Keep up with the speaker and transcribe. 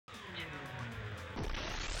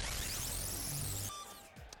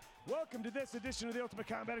welcome to this edition of the Ultimate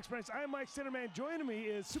Combat Experience. I'm Mike Crisman. Joining me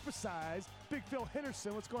is supersized Big Phil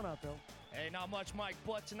Henderson. What's going on, Phil? Hey, not much, Mike,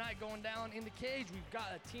 but tonight going down in the cage, we've got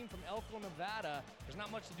a team from Elko, Nevada. There's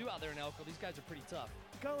not much to do out there in Elko. These guys are pretty tough.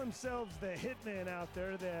 Call themselves the Hitmen out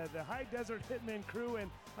there, the High Desert Hitmen crew,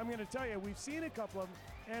 and I'm going to tell you, we've seen a couple of them,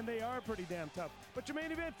 and they are pretty damn tough. But your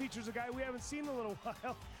main event features a guy we haven't seen in a little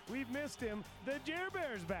while. We've missed him. The Jer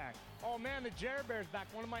Bear's back. Oh, man, the Jer Bear's back,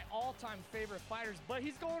 one of my all-time favorite fighters, but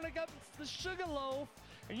he's going against the Sugarloaf.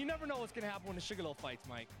 And you never know what's going to happen when the Sugarloaf fights,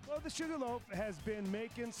 Mike. Well, the Sugarloaf has been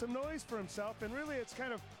making some noise for himself, and really it's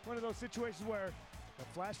kind of one of those situations where a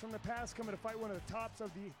flash from the past coming to fight one of the tops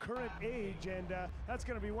of the current age, and that's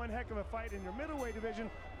going to be one heck of a fight in your middleweight division.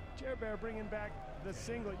 Jer Bear bringing back the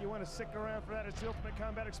singlet. You want to stick around for that. It's the Ultimate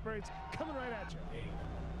Combat Experience coming right at you. 8,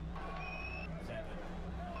 7, 6,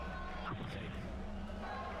 5,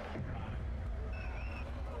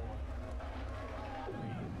 4,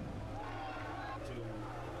 3, 2,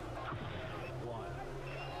 1.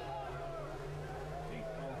 The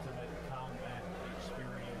Ultimate Combat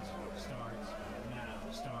Experience starts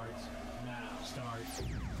now. Starts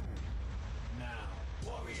now.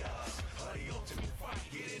 Warriors of the ultimate fight.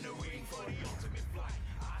 Get in the ring for the ultimate fight.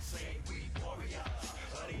 I say we warriors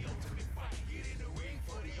of the ultimate fight. Get in the ring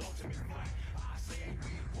for the ultimate fight. I say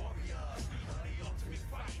we warriors of the ultimate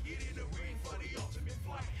fight. Get in the ring for the ultimate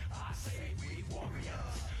fight. I say we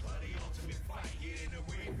warriors of the ultimate fight. Get in the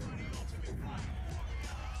ring for the ultimate fight.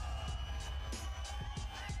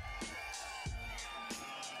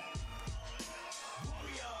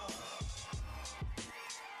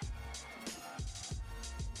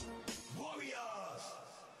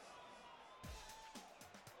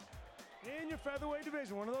 In your featherweight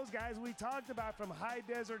division, one of those guys we talked about from High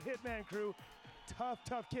Desert Hitman crew,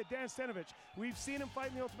 tough kid, Dan Stenovich. We've seen him fight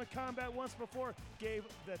in the Ultimate Combat once before, gave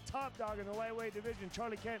the top dog in the lightweight division,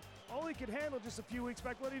 Charlie Kent, all he could handle just a few weeks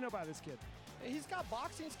back. What do you know about this kid? He's got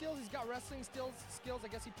boxing skills, he's got wrestling skills. I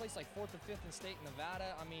guess he placed like 4th or 5th in state in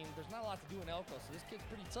Nevada. I mean, there's not a lot to do in Elko, so this kid's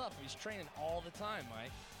pretty tough. He's training all the time,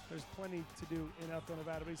 Mike. There's plenty to do in Elko,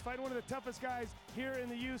 Nevada, but he's fighting one of the toughest guys here in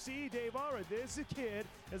the UCE, Dave Allred. This kid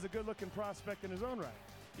is a good-looking prospect in his own right.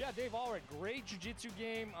 Yeah, Dave Allred, great jiu-jitsu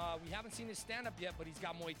game. We haven't seen his stand-up yet, but he's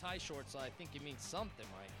got Muay Thai shorts, so I think it means something,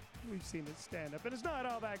 Mike. We've seen it stand-up, and it's not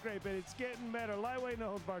all that great, but it's getting better. Lightweight, no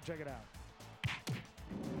holds barred, check it out.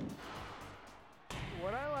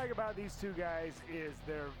 What I like about these two guys is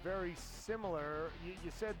they're very similar.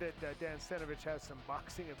 You said that Dan Stenovich has some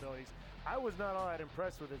boxing abilities. I was not all that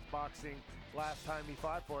impressed with his boxing last time he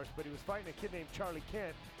fought for us, but he was fighting a kid named Charlie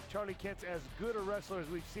Kent. Charlie Kent's as good a wrestler as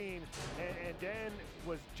we've seen, and Dan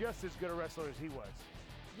was just as good a wrestler as he was.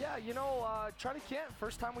 Yeah, you know, Charlie Kent,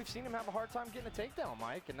 first time we've seen him have a hard time getting a takedown,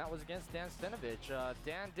 Mike, and that was against Dan Stenovich.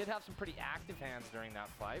 Dan did have some pretty active hands during that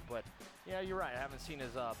fight, but yeah, you're right. I haven't seen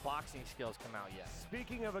his boxing skills come out yet.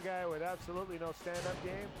 Speaking of a guy with absolutely no stand-up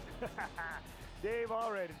game, Dave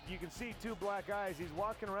Allred, you can see two black eyes. He's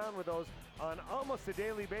walking around with those on almost a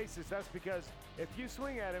daily basis. That's because if you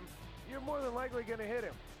swing at him, you're more than likely going to hit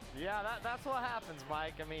him. Yeah, that's what happens,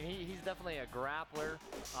 Mike. I mean, he's definitely a grappler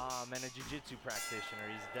and a jiu-jitsu practitioner.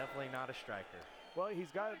 He's definitely not a striker. Well, he's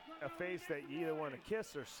got a face that you either want to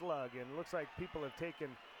kiss or slug, and it looks like people have taken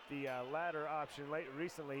the latter option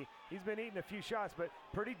recently. He's been eating a few shots, but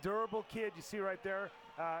pretty durable kid. You see right there,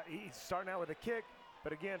 he's starting out with a kick,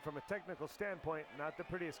 but again, from a technical standpoint, not the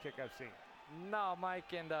prettiest kick I've seen. No,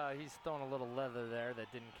 Mike, and he's throwing a little leather there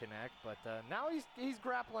that didn't connect, but now he's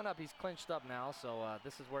grappling up. He's clinched up now, so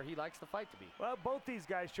this is where he likes the fight to be. Well, both these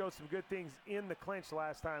guys showed some good things in the clinch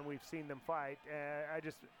last time we've seen them fight. I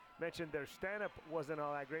just mentioned their stand-up wasn't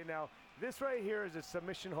all that great. Now, this right here is a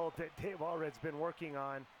submission hold that Dave Allred's been working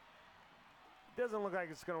on. Doesn't look like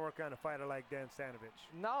it's going to work on a fighter like Dan Stenovich.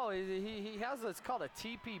 No, he has it's called a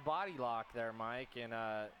TP body lock there, Mike, and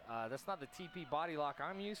that's not the TP body lock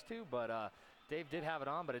I'm used to, but Dave did have it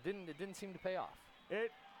on, but it didn't seem to pay off.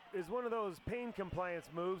 It is one of those pain compliance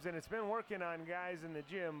moves, and it's been working on guys in the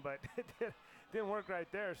gym, but it didn't work right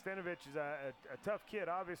there. Stenovich is a tough kid,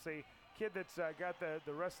 obviously. Kid that's got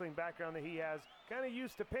the wrestling background that he has, kind of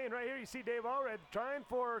used to pain. Right here you see Dave Allred trying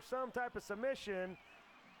for some type of submission.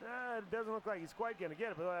 It doesn't look like he's quite going to get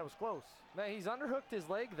it, but that was close. Man, he's underhooked his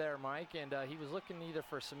leg there, Mike, and he was looking either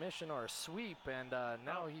for a submission or a sweep, and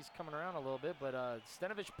now he's coming around a little bit, but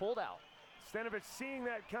Stenovich pulled out. Stenovich seeing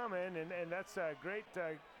that coming, and that's a great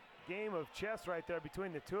game of chess right there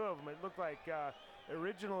between the two of them. It looked like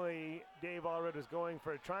originally Dave Allred was going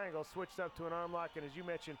for a triangle, switched up to an arm lock, and as you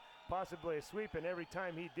mentioned, possibly a sweep, and every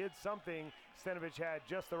time he did something, Stenovich had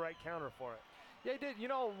just the right counter for it. Yeah, he did. You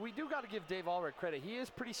know, we do got to give Dave Allred credit. He is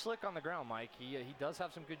pretty slick on the ground, Mike. He does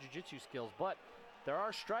have some good jiu-jitsu skills, but there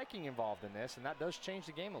are striking involved in this, and that does change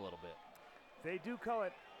the game a little bit. They do call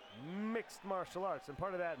it mixed martial arts, and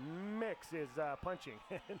part of that mix is punching.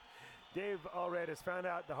 Dave Allred has found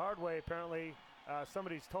out the hard way, apparently.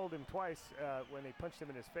 Somebody's told him twice when they punched him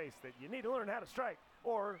in his face that you need to learn how to strike,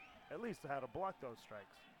 or at least how to block those strikes.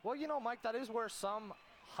 Well, you know, Mike, that is where some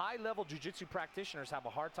high-level jiu-jitsu practitioners have a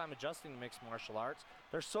hard time adjusting to mixed martial arts.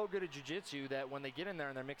 They're so good at jiu-jitsu that when they get in there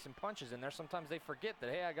and they're mixing punches in there, sometimes they forget that,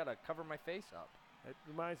 hey, I got to cover my face up. It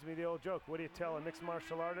reminds me of the old joke. What do you tell a mixed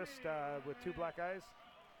martial artist with 2 black eyes?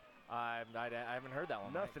 I haven't heard that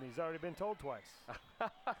one, Nothing. Mike. He's already been told twice.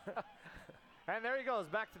 And there he goes,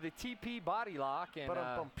 back to the TP body lock. And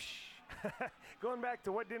going back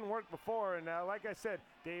to what didn't work before, and like I said,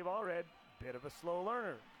 Dave Allred, bit of a slow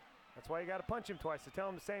learner. That's why you got to punch him twice to tell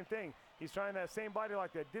him the same thing. He's trying that same body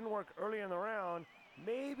lock that didn't work early in the round.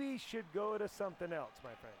 Maybe should go to something else,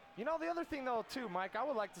 my friend. You know, the other thing, though, too, Mike, I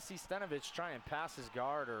would like to see Stenovich try and pass his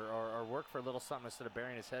guard or work for a little something instead of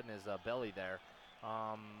burying his head in his belly there.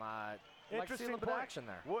 I'd like to see a little bit of action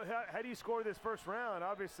there. Well, how do you score this first round?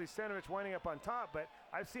 Obviously, Stenovich winding up on top, but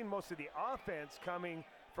I've seen most of the offense coming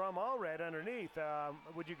from Allred underneath.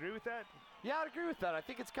 Would you agree with that? Yeah, I'd agree with that. I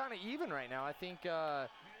think it's kind of even right now. I think,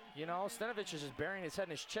 you know, Stenovich is just burying his head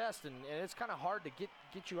in his chest, and it's kind of hard to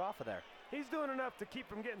get you off of there. He's doing enough to keep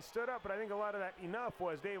from getting stood up, but I think a lot of that enough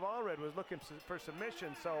was Dave Allred was looking for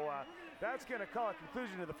submission. So that's going to call a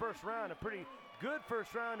conclusion to the first round. A pretty good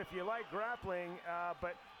first round if you like grappling,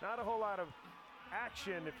 but not a whole lot of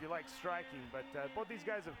action if you like striking. But both these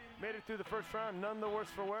guys have made it through the first round, none the worse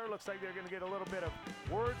for wear. Looks like they're going to get a little bit of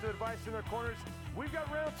words of advice in their corners. We've got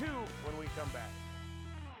round 2 when we come back.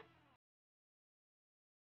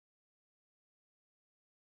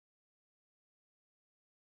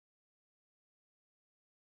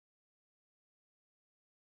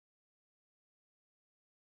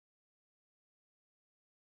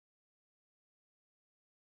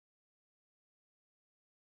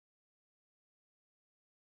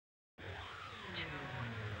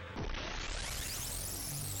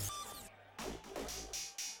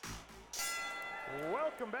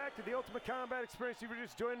 Welcome back to the Ultimate Combat Experience. If you're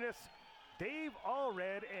just joining us, Dave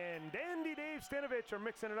Allred and Dandy Dave Stenovich are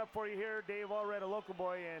mixing it up for you here. Dave Allred, a local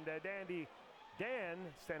boy, and Dandy Dan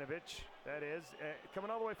Stenovich, that is,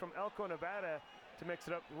 coming all the way from Elko, Nevada to mix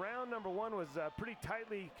it up. Round number 1 was a pretty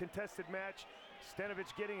tightly contested match.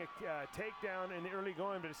 Stenovich getting a takedown in the early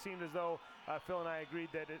going, but it seemed as though Phil and I agreed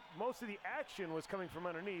that most of the action was coming from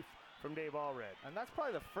underneath from Dave Allred. And that's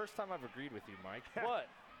probably the first time I've agreed with you, Mike. But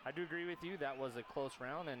I do agree with you. That was a close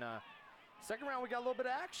round. And second round, we got a little bit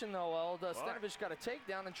of action, though. Stenovich got a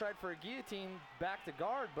takedown and tried for a guillotine back to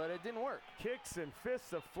guard, but it didn't work. Kicks and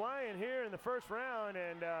fists are flying here in the first round,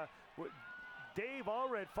 and Dave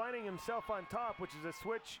Allred finding himself on top, which is a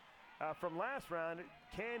switch from last round.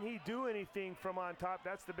 Can he do anything from on top?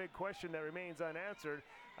 That's the big question that remains unanswered.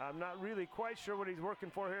 I'm not really quite sure what he's working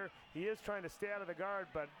for here. He is trying to stay out of the guard,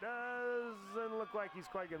 but doesn't look like he's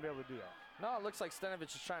quite going to be able to do that. No, it looks like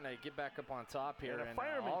Stenovich is trying to get back up on top here. And a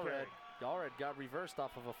fireman carry. Allred got reversed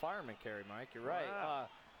off of a fireman carry, Mike. You're right. Wow.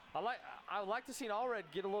 I would like to see Allred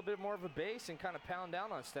get a little bit more of a base and kind of pound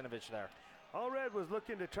down on Stenovich there. Allred was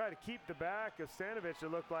looking to try to keep the back of Stenovich, it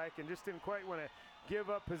looked like, and just didn't quite want to give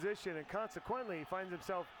up position, and consequently he finds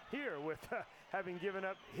himself here with having given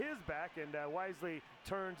up his back, and wisely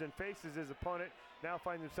turns and faces his opponent. Now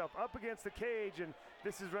finds himself up against the cage, and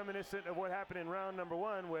this is reminiscent of what happened in round number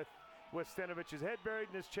 1 with Stenovich's head buried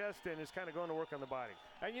in his chest and is kind of going to work on the body.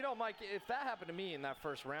 And you know, Mike, if that happened to me in that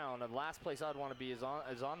first round, the last place I'd want to be is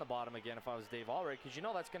on the bottom again if I was Dave Allred, because you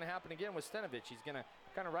know that's going to happen again with Stenovich. He's going to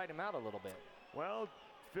kind of ride him out a little bit. Well,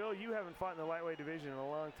 Phil, you haven't fought in the lightweight division in a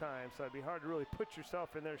long time, so it'd be hard to really put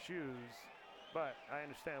yourself in their shoes, but I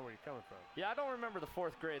understand where you're coming from. Yeah, I don't remember the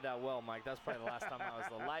 4th grade that well, Mike. That's probably the last time I was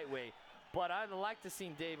the lightweight. But I'd like to see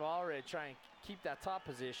Dave Allred try and keep that top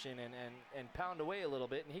position and pound away a little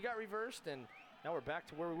bit. And he got reversed, and now we're back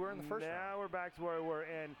to where we were in the first round. Now we're back to where we were.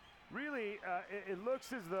 And really, it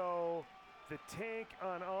looks as though the tank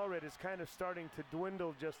on Allred is kind of starting to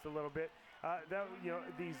dwindle just a little bit.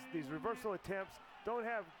 These reversal attempts don't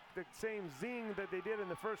have the same zing that they did in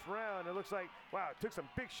the first round. It looks like, wow, it took some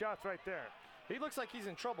big shots right there. He looks like he's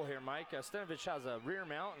in trouble here, Mike. Stenovich has a rear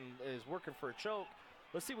mount and is working for a choke.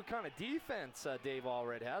 Let's see what kind of defense Dave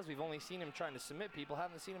Allred has. We've only seen him trying to submit people.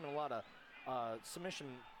 Haven't seen him in a lot of submission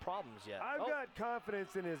problems yet. I've got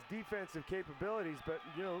confidence in his defensive capabilities, but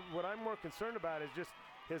you know what I'm more concerned about is just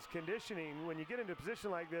his conditioning. When you get into a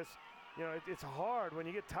position like this, you know, it's hard. When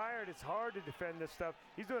you get tired, it's hard to defend this stuff.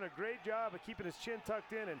 He's doing a great job of keeping his chin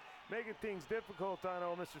tucked in and making things difficult on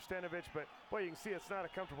Mr. Stenovich, but boy, you can see it's not a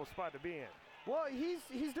comfortable spot to be in. Well,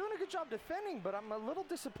 he's doing a good job defending, but I'm a little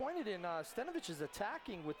disappointed in Stenovich's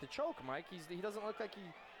attacking with the choke, Mike. He doesn't look like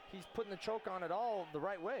he's putting the choke on at all the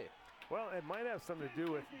right way. Well, it might have something to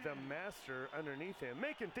do with the master underneath him,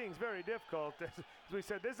 making things very difficult. As we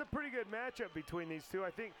said, this is a pretty good matchup between these two.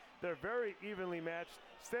 I think they're very evenly matched.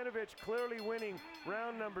 Stenovich clearly winning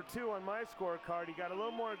round number 2 on my scorecard. He got a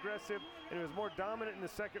little more aggressive, and he was more dominant in the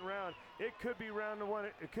second round. It could be round 1.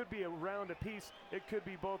 It could be a round apiece. It could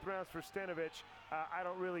be both rounds for Stenovich. I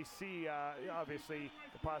don't really see, obviously,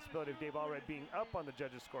 the possibility of Dave Allred being up on the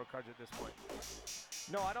judges' scorecards at this point.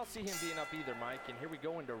 No, I don't see him being up either, Mike. And here we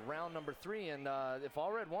go into round number 3. And if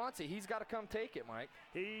Allred wants it, he's got to come take it, Mike.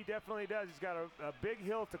 He definitely does. He's got a big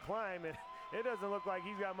hill to climb, and it doesn't look like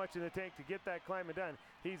he's got much in the tank to get that climbing done.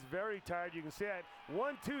 He's very tired. You can see it.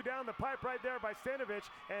 1-2 down the pipe right there by Stenovich,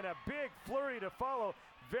 and a big flurry to follow.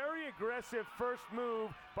 Very aggressive first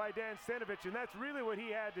move by Dan Stenovich, and that's really what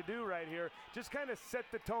he had to do right here. Just kind of set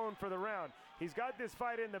the tone for the round. He's got this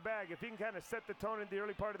fight in the bag. If he can kind of set the tone in the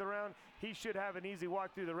early part of the round, he should have an easy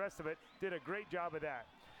walk through the rest of it. Did a great job of that.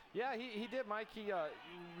 Yeah, he did, Mike.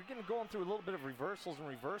 We're going through a little bit of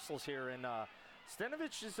reversals here, and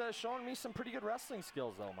Stenovich is showing me some pretty good wrestling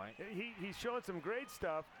skills, though, Mike. He's showing some great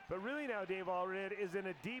stuff, but really now Dave Allred is in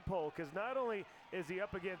a deep hole, because not only is he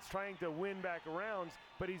up against trying to win back rounds,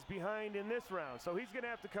 but he's behind in this round. So he's going to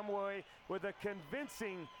have to come away with a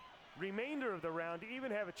convincing remainder of the round to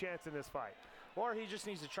even have a chance in this fight. Or he just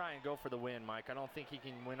needs to try and go for the win, Mike. I don't think he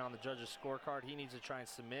can win on the judges' scorecard. He needs to try and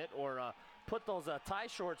submit or put those tie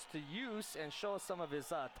shorts to use and show us some of his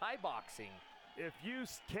Thai boxing. If you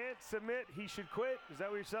can't submit, he should quit. Is that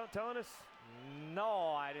what you're telling us?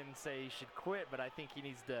 No, I didn't say he should quit, but I think he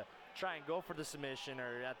needs to try and go for the submission,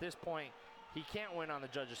 or at this point, he can't win on the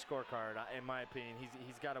judges' scorecard, in my opinion.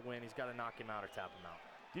 He's got to win. He's got to knock him out or tap him out.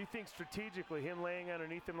 Do you think strategically him laying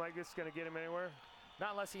underneath him like this is going to get him anywhere?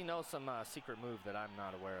 Not unless he knows some secret move that I'm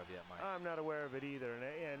not aware of yet, Mike. I'm not aware of it either,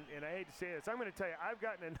 and I hate to say this. I'm going to tell you, I've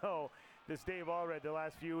gotten to know this Dave Allred the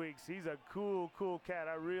last few weeks. He's a cool cat.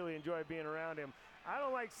 I really enjoy being around him. I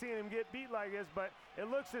don't like seeing him get beat like this, but it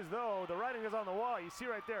looks as though the writing is on the wall. You see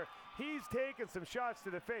right there, he's taking some shots to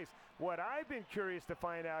the face. What I've been curious to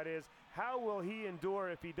find out is how will he endure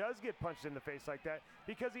if he does get punched in the face like that,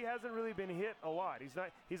 because he hasn't really been hit a lot.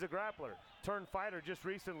 He's a grappler turned fighter just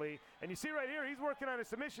recently, and you see right here, he's working on a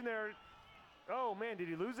submission there. Oh man, did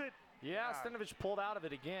he lose it? Yeah, Stenovich pulled out of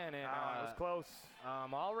it again, and it was close.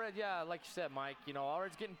 Allred, yeah, like you said, Mike,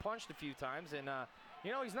 Allred's getting punched a few times, and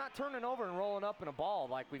he's not turning over and rolling up in a ball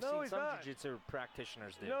like we've seen some jiu-jitsu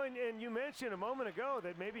practitioners do. And you mentioned a moment ago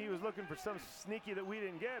that maybe he was looking for some sneaky that we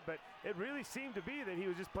didn't get, but it really seemed to be that he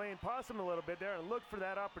was just playing possum a little bit there and looked for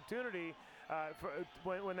that opportunity.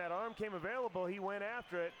 When that arm came available, he went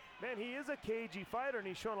after it. Man, he is a cagey fighter, and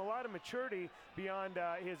he's shown a lot of maturity beyond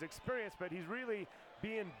his experience, but he's really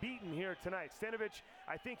being beaten here tonight. Stenovich,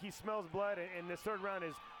 I think he smells blood, and this third round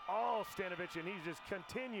is all Stenovich, and he just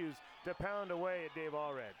continues to pound away at Dave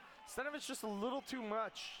Allred. Stenovich just a little too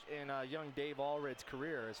much in young Dave Allred's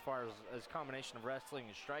career as far as combination of wrestling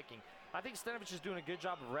and striking. I think Stenovich is doing a good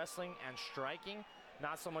job of wrestling and striking,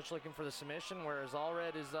 not so much looking for the submission, whereas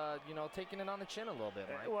Allred is, taking it on the chin a little bit,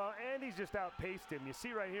 Mike. Well, and he's just outpaced him. You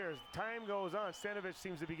see right here, as time goes on, Stenovich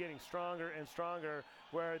seems to be getting stronger and stronger,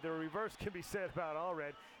 where the reverse can be said about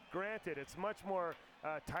Allred. Granted, it's much more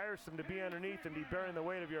tiresome to be underneath and be bearing the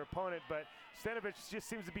weight of your opponent, but Stenovich just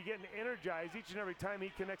seems to be getting energized each and every time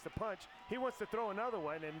he connects a punch. He wants to throw another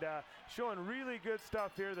one, and showing really good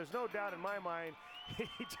stuff here. There's no doubt in my mind, he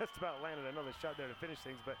just about landed another shot there to finish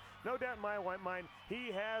things, but no doubt in my mind,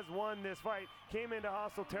 he has won this fight. Came into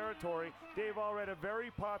hostile territory. Dave Allred, a very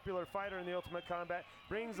popular fighter in the Ultimate Combat,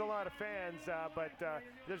 brings a lot of fans, but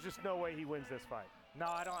there's just no way he wins this fight. No,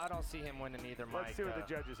 I don't see him winning either, Mike. Let's see what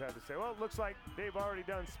the judges have to say. Well, it looks like they've already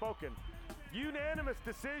done spoken. Unanimous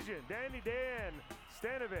decision. Danny Dan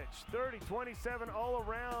Stenovich, 30-27 all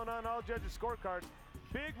around on all judges' scorecards.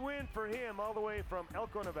 Big win for him all the way from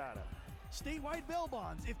Elko, Nevada. Statewide bail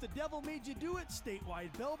bonds. If the devil made you do it,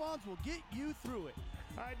 statewide bail bonds will get you through it.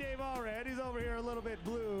 All right, Dave Allred, he's over here a little bit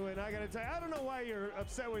blue, and I got to tell you, I don't know why you're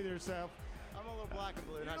upset with yourself. I'm a little black and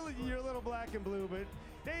blue. You're a little black and blue, but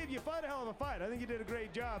Dave, you fought a hell of a fight. I think you did a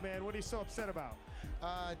great job, man. What are you so upset about?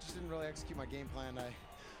 I just didn't really execute my game plan.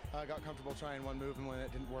 I got comfortable trying one move, and when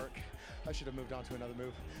it didn't work, I should have moved on to another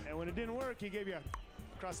move. And when it didn't work, he gave you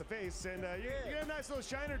a across the face, and you got a nice little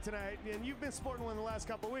shiner tonight, and you've been sporting one the last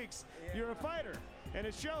couple weeks. You're a fighter, and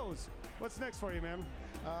it shows. What's next for you, man?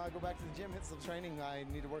 Go back to the gym, hit some training. I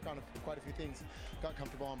need to work on quite a few things. Got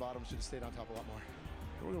comfortable on bottom, should have stayed on top a lot more.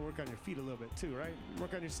 We're gonna work on your feet a little bit too, right?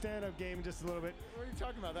 Work on your stand-up game just a little bit. What are you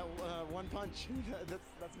talking about? That one punch?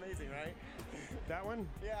 that's amazing, right? That one?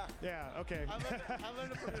 Yeah. Yeah, okay. I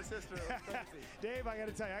learned it from your sister. It was crazy. Dave, I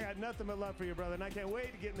gotta tell you, I got nothing but love for you, brother, and I can't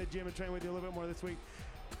wait to get in the gym and train with you a little bit more this week.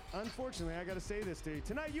 Unfortunately, I gotta say this to you.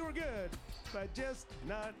 Tonight you were good, but just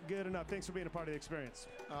not good enough. Thanks for being a part of the experience.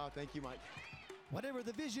 Thank you, Mike. Whatever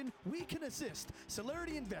the vision, we can assist.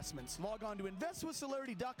 Celerity Investments. Log on to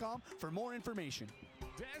investwithcelerity.com for more information.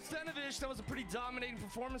 Dan Stenovich, that was a pretty dominating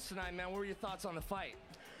performance tonight, man. What were your thoughts on the fight?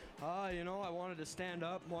 You know, I wanted to stand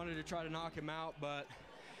up, wanted to try to knock him out, but,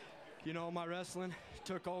 you know, my wrestling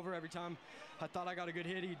took over. Every time I thought I got a good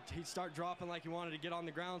hit, he'd start dropping like he wanted to get on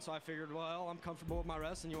the ground, so I figured, well, I'm comfortable with my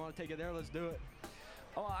wrestling. You want to take it there, let's do it.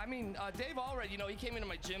 Oh, I mean, Dave Allred, you know, he came into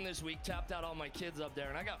my gym this week, tapped out all my kids up there,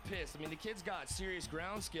 and I got pissed. I mean, the kids got serious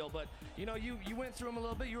ground skill, but, you know, you went through them a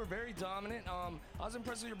little bit. You were very dominant. I was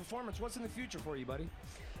impressed with your performance. What's in the future for you, buddy?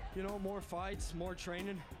 You know, more fights, more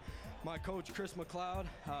training. My coach, Chris McLeod,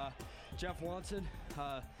 Jeff Watson,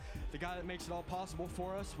 the guy that makes it all possible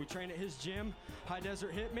for us. We train at his gym, High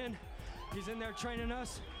Desert Hitman. He's in there training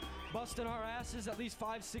us, busting our asses at least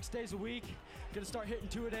 5-6 days a week. Gonna start hitting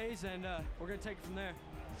 2-a-days, and we're gonna take it from there.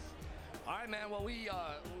 All right, man. Well,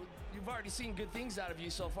 you've already seen good things out of you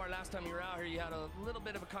so far. Last time you were out here, you had a little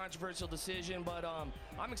bit of a controversial decision, but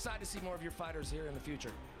I'm excited to see more of your fighters here in the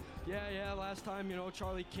future. Yeah. Last time, you know,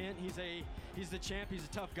 Charlie Kent, he's the champ. He's a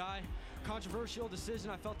tough guy. Controversial decision.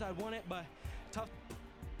 I felt I'd won it, but tough.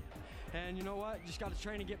 And you know what? Just got to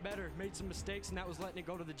train and get better. Made some mistakes, and that was letting it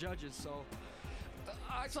go to the judges. So.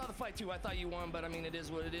 I saw the fight too. I thought you won, but I mean, it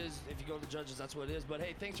is what it is. If you go to the judges, that's what it is. But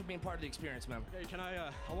hey, thanks for being part of the experience, man. Hey,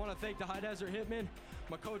 I want to thank the High Desert Hitmen,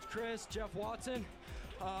 my coach Chris, Jeff Watson,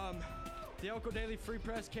 the Elko Daily Free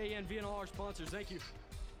Press, KNV, and all our sponsors. Thank you.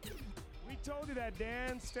 We told you that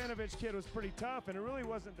Dan Stenovich kid was pretty tough, and it really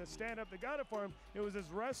wasn't the stand-up that got it for him. It was his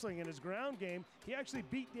wrestling and his ground game. He actually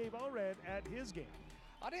beat Dave Allred at his game.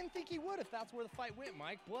 I didn't think he would if that's where the fight went,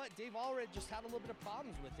 Mike, but Dave Allred just had a little bit of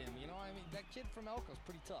problems with him. You know, I mean, that kid from Elko's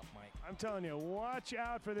pretty tough, Mike. I'm telling you, watch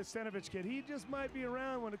out for this Stenovich kid. He just might be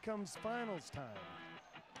around when it comes finals time.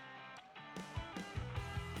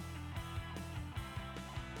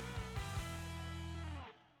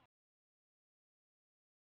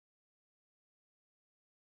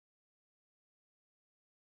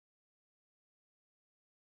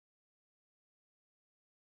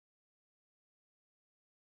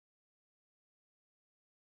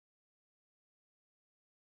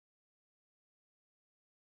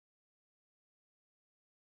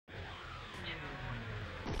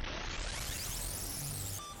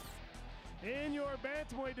 In your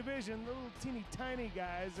bantamweight division, little teeny tiny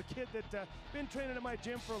guys, a kid that been training at my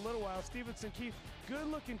gym for a little while, Stevenson Keith,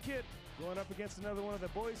 good-looking kid, going up against another one of the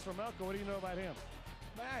boys from Elko. What do you know about him?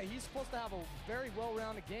 Man, he's supposed to have a very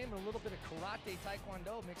well-rounded game and a little bit of karate,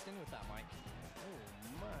 taekwondo mixed in with that, Mike.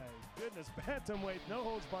 Oh my goodness, bantamweight, no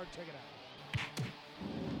holds barred. Check it out.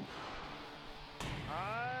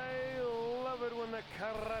 I love it when the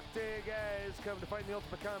karate guys come to fight in the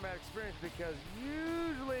Ultimate Combat Experience, because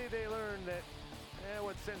usually they learn that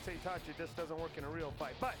what sensei taught you just doesn't work in a real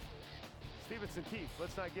fight. But Stevenson Keith,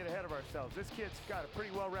 let's not get ahead of ourselves. This kid's got a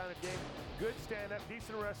pretty well-rounded game, good stand-up,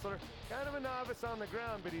 decent wrestler, kind of a novice on the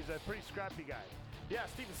ground, but he's a pretty scrappy guy. Yeah,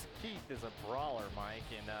 Stevenson Keith is a brawler, Mike,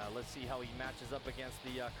 and let's see how he matches up against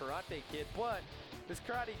the karate kid. But this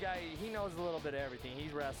karate guy, he knows a little bit of everything. He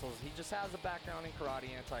wrestles. He just has a background in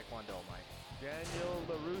karate and taekwondo, Mike. Daniel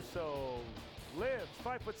LaRusso lives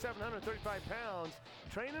 5'7", 135 pounds,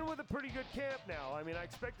 training with a pretty good camp now. I mean, I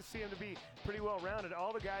expect to see him to be pretty well-rounded.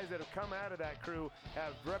 All the guys that have come out of that crew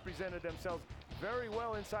have represented themselves very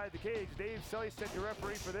well inside the cage. Dave Sully said your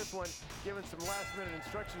referee for this one, giving some last-minute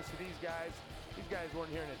instructions to these guys. These guys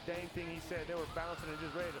weren't hearing a dang thing he said. They were bouncing and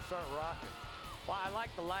just ready to start rocking. Well, I like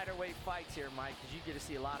the lighter weight fights here, Mike, because you get to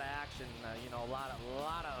see a lot of action, you know, a lot of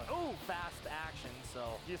fast action.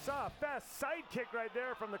 So you saw a fast side kick right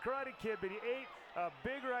there from the karate kid, but he ate a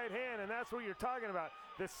big right hand, and that's what you're talking about.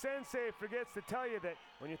 The sensei forgets to tell you that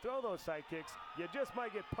when you throw those side kicks, you just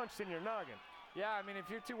might get punched in your noggin. Yeah, I mean, if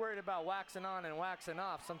you're too worried about waxing on and waxing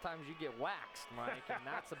off, sometimes you get waxed, Mike, and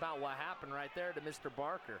that's about what happened right there to Mr.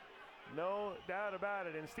 Barker. No doubt about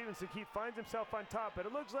it, and Stevenson Keith finds himself on top, but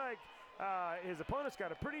it looks like his opponent's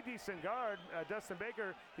got a pretty decent guard. Dustin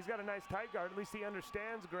Barker, he's got a nice tight guard. At least he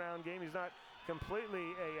understands ground game. He's not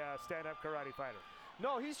completely a stand-up karate fighter.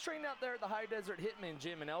 No, he's trained out there at the High Desert Hitman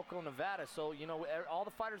Gym in Elko, Nevada. So, you know, all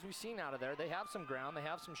the fighters we've seen out of there, they have some ground, they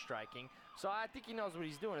have some striking. So I think he knows what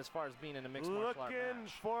he's doing as far as being in a mixed martial art match. Looking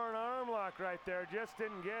for an arm lock right there. Just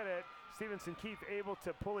didn't get it. Stevenson Keith able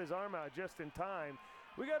to pull his arm out just in time.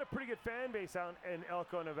 We got a pretty good fan base out in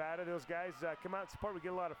Elko, Nevada. Those guys come out and support. We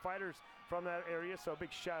get a lot of fighters from that area, so a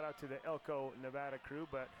big shout out to the Elko, Nevada crew.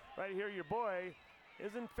 But right here, your boy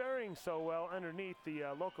isn't faring so well underneath the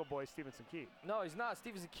local boy, Stevenson Keith. No, he's not.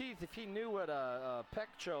 Stevenson Keith, if he knew what a pec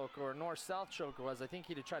choke or north-south choke was, I think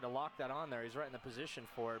he'd have tried to lock that on there. He's right in the position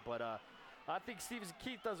for it. But I think Stevenson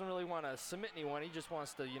Keith doesn't really want to submit anyone. He just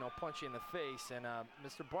wants to, you know, punch you in the face. And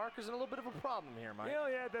Mr. Barker's in a little bit of a problem here, Mike.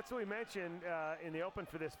 Yeah, that's what we mentioned in the open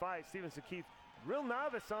for this fight. Stevenson Keith, real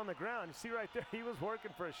novice on the ground. You see right there, he was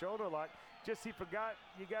working for a shoulder lock. Just he forgot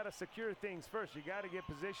you got to secure things first. You got to get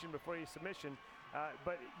position before you submission.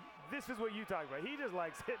 But this is what you talk about. He just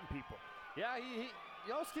likes hitting people. Yeah,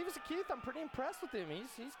 Stevenson Keith, I'm pretty impressed with him.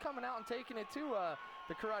 He's coming out and taking it to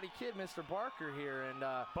the Karate Kid, Mr. Barker here. And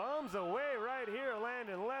bombs away right here,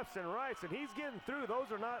 landing lefts and rights, and he's getting through.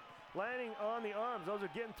 Those are not landing on the arms. Those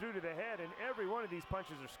are getting through to the head, and every one of these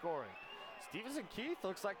punches are scoring. Stevenson Keith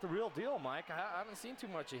looks like the real deal, Mike. I haven't seen too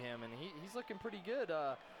much of him, and he's looking pretty good.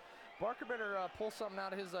 Barker better pull something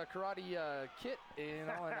out of his karate kit, you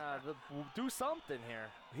know, and do something here.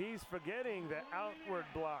 He's forgetting the outward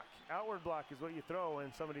block. Outward block is what you throw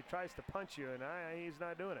when somebody tries to punch you, and he's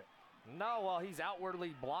not doing it. No, well, he's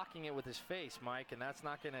outwardly blocking it with his face, Mike, and that's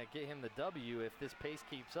not going to get him the W if this pace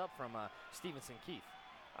keeps up from Stevenson Keith.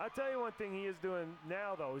 I'll tell you one thing he is doing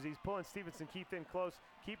now, though, is he's pulling Stevenson Keith in close,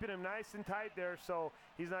 keeping him nice and tight there so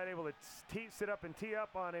he's not able to sit up and tee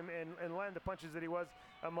up on him and land the punches that he was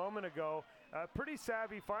a moment ago. Pretty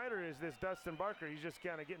savvy fighter is this Dustin Barker. He's just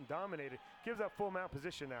kind of getting dominated. Gives up full mount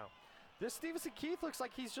position now. This Stevenson Keith looks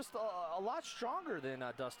like he's just a lot stronger than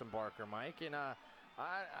Dustin Barker, Mike. And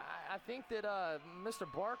I think that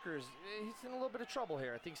Mr. Barker's, he's in a little bit of trouble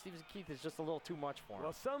here. I think Stevenson Keith is just a little too much for him.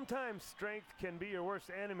 Well, sometimes strength can be your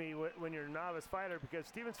worst enemy when you're a novice fighter, because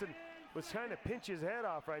Stevenson was trying to pinch his head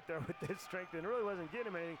off right there with this strength and really wasn't getting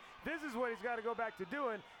him anything. This is what he's got to go back to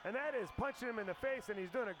doing, and that is punching him in the face, and he's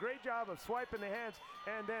doing a great job of swiping the hands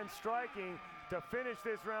and then striking to finish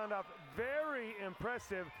this round off. Very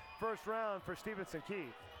impressive first round for Stevenson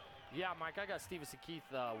Keith. Yeah, Mike, I got Stevenson Keith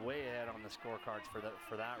way ahead on the scorecards for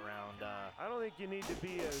that round. I don't think you need to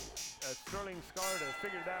be a Sterling Scar to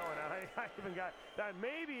figure that one out. I even got that,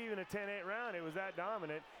 maybe even a 10-8 round. It was that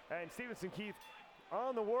dominant. And Stevenson Keith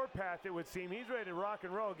on the warpath, it would seem. He's ready to rock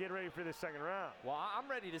and roll, get ready for this second round. Well, I'm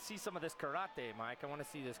ready to see some of this karate, Mike. I want to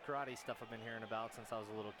see this karate stuff I've been hearing about since I was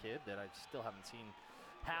a little kid that I still haven't seen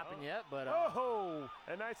happen yet. But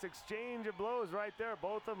a nice exchange of blows right there.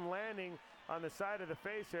 Both of them landing on the side of the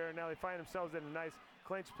face here, and now they find themselves in a nice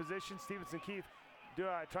clinch position. Stevenson Keith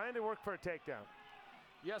trying to work for a takedown.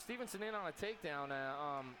 Yeah, Stevenson in on a takedown.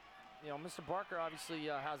 You know, Mr. Barker obviously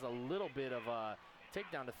has a little bit of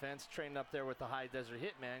takedown defense, trained up there with the High Desert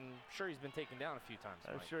Hitman. I'm sure he's been taken down a few times.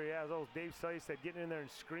 I'm sure he has. Old Dave Sully said getting in there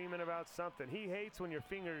and screaming about something. He hates when your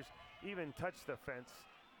fingers even touch the fence.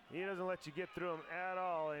 He doesn't let you get through him at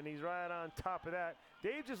all, and he's right on top of that.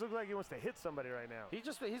 Dave just looks like he wants to hit somebody right now.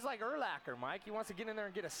 He's like Urlacher, Mike. He wants to get in there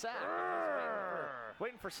and get a sack.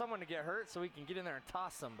 Waiting for someone to get hurt so he can get in there and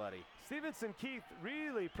toss somebody. Stevenson Keith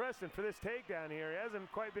really pressing for this takedown here. He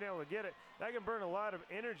hasn't quite been able to get it. That can burn a lot of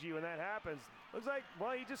energy when that happens. Looks like,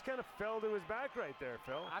 well, he just kind of fell to his back right there,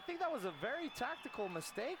 Phil. I think that was a very tactical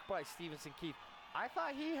mistake by Stevenson Keith. I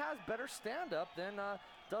thought he has better stand-up than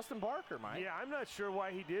Dustin Barker, Mike. Yeah, I'm not sure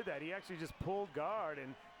why he did that. He actually just pulled guard,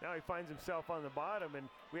 and now he finds himself on the bottom, and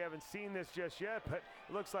we haven't seen this just yet, but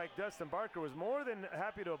it looks like Dustin Barker was more than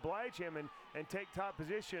happy to oblige him and take top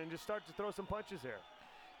position and just start to throw some punches here.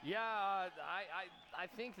 Yeah, I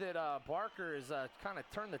think that Barker is kind of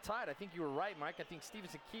turned the tide. I think you were right, Mike. I think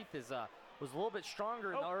Stevenson Keith was a little bit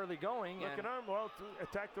stronger in the early going. Looking arm, well,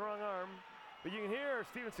 attacked the wrong arm. But you can hear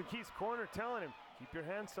Stevenson Keith's corner telling him, keep your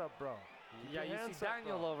hands up, bro. Yeah, you see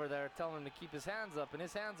Daniel over there telling him to keep his hands up, and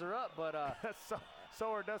his hands are up, but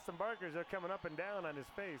so are Dustin Barker's. They're coming up and down on his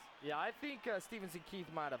face. Yeah, I think Stevenson Keith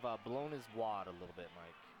might have blown his wad a little bit,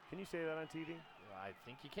 Mike. Can you say that on TV? I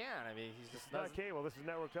think you can. I mean, he's just not cable. This is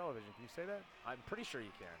network television. Can you say that? I'm pretty sure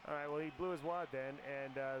you can. All right, well, he blew his wad then,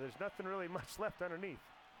 and there's nothing really much left underneath.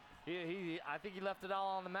 I think he left it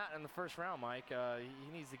all on the mat in the first round, Mike.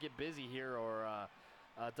 He needs to get busy here, or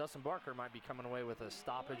Dustin Barker might be coming away with a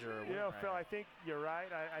stoppage or a win. You know, Phil, I think you're right.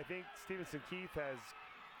 I think Stevenson Keith has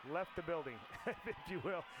left the building, if you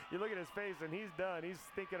will. You look at his face, and he's done. He's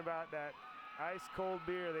thinking about that ice-cold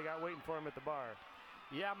beer they got waiting for him at the bar.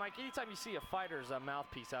 Yeah, Mike, anytime you see a fighter's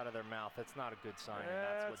mouthpiece out of their mouth, that's not a good sign. And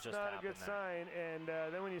that's what just not a happened good sign. And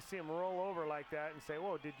then when you see him roll over like that and say,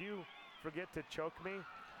 whoa, did you forget to choke me?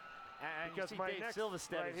 And because you see Dave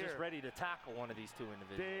Silverstedt right is just here, ready to tackle one of these two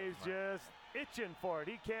individuals. Dave's just itching for it.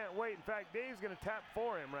 He can't wait. In fact, Dave's going to tap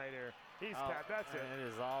for him right here. He's tapped. That's it.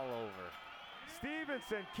 It is all over.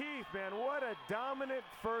 Stevenson Keith, man, what a dominant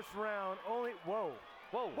first round. Whoa.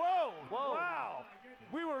 Wow.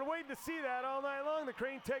 We were waiting to see that all night long. The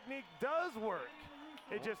crane technique does work.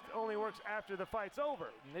 It just only works after the fight's over.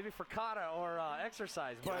 Maybe for kata or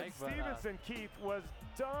exercise, Mike. But Stevenson Keith was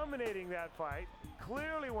dominating that fight,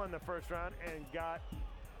 clearly won the first round, and got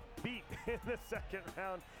beat in the second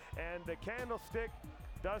round. And the candlestick,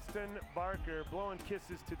 Dustin Barker, blowing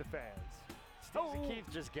kisses to the fans. Stevenson Keith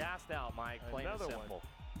just gassed out, Mike, plain and simple. One.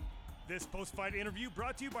 This post-fight interview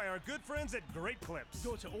brought to you by our good friends at Great Clips.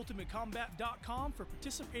 Go to ultimatecombat.com for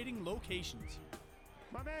participating locations.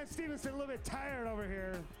 My man Stevenson a little bit tired over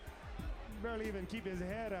here. Barely even keep his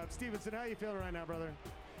head up. Stevenson, how you feeling right now, brother?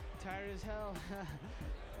 Tired as hell.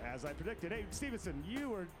 As I predicted. Hey, Stevenson, you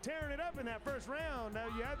were tearing it up in that first round. Now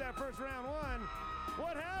you had that first round won.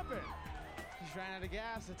 What happened? Just ran out of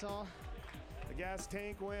gas, that's all. The gas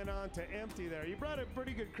tank went on to empty there. You brought a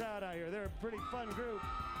pretty good crowd out here. They're a pretty fun group.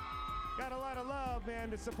 Got a lot of love,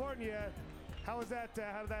 man, to supporting you. How was that?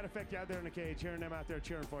 How did that affect you out there in the cage, hearing them out there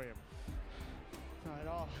cheering for you? Not at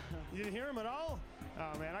all. You didn't hear him at all?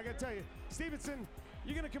 Oh, man, I got to tell you, Stevenson,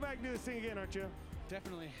 you're going to come back and do this thing again, aren't you?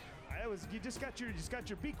 Definitely. You just got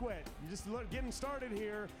your beak wet. You're just getting started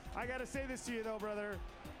here. I got to say this to you, though, brother.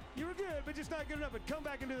 You were good, but just not good enough. But come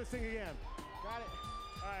back and do this thing again. Got it.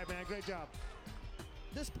 All right, man, great job.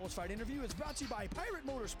 This post-fight interview is brought to you by Pirate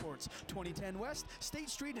Motorsports, 2010 West, State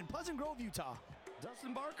Street in Pleasant Grove, Utah.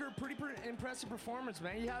 Dustin Barker, pretty impressive performance,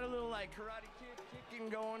 man. He had a little like karate kicking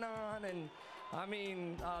going on, and I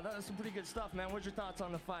mean, that was some pretty good stuff, man. What's your thoughts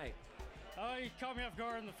on the fight? He caught me off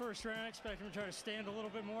guard in the first round. I expected him to try to stand a little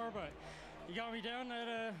bit more, but he got me down. I had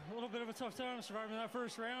a little bit of a tough time surviving that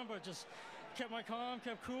first round, but just kept my calm,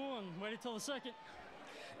 kept cool, and waited till the second.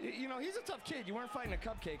 You know, he's a tough kid. You weren't fighting a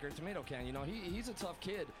cupcake or a tomato can. You know, he's a tough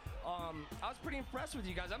kid. I was pretty impressed with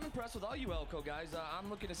you guys. I'm impressed with all you Elko guys. I'm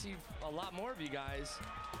looking to see a lot more of you guys.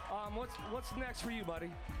 What's next for you, buddy?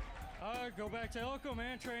 Go back to Elko,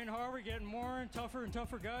 man. Train hard. We're getting more and tougher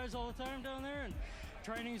guys all the time down there, and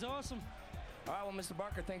training's awesome. All right, well, Mr.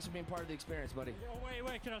 Barker, thanks for being part of the experience, buddy. Oh,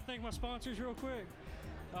 wait. Can I thank my sponsors real quick?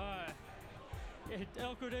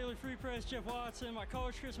 Elko Daily Free Press, Jeff Watson, my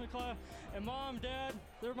coach, Chris McLeod, and Mom, Dad,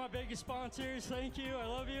 they're my biggest sponsors. Thank you. I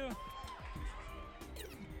love you. What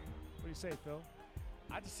do you say, Phil?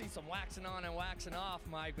 I just see some waxing on and waxing off,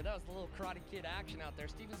 Mike, but that was the little Karate Kid action out there.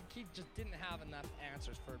 Stevenson Keith just didn't have enough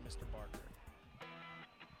answers for Mr. Barker.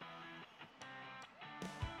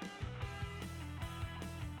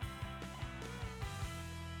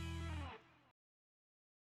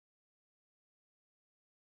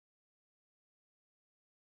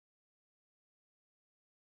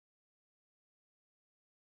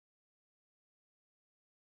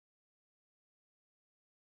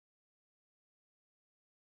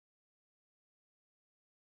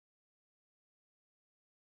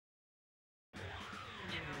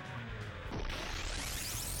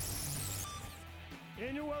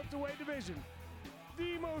 In your welterweight division,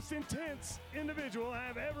 the most intense individual I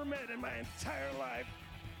have ever met in my entire life,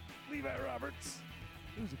 Levi Roberts.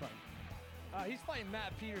 Who's he fighting? He's fighting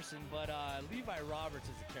Matt Peterson, but Levi Roberts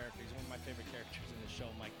is a character. He's one of my favorite characters in the show,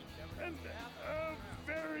 Mikey. And a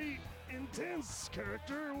very intense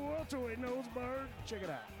character, welterweight nose bar. Check it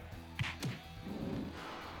out.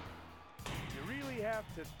 You really have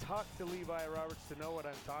to talk to Levi Roberts to know what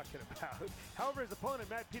I'm talking about. However, his opponent,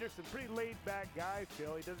 Matt Peterson, pretty laid-back guy,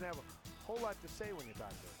 Phil. He doesn't have a whole lot to say when you talk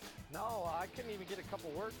to him. No, I couldn't even get a couple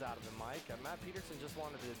words out of him, Mike. Matt Peterson just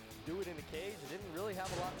wanted to do it in the cage and didn't really have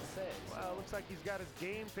a lot to say. Well, it looks like he's got his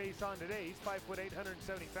game face on today. He's 5'8",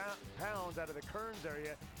 170 pounds out of the Kearns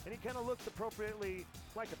area, and he kind of looks appropriately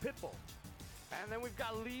like a pit bull. And then we've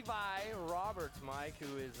got Levi Roberts, Mike,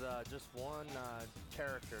 who is just one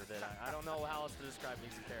character that I don't know how else to describe him.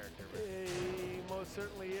 He's a character. He most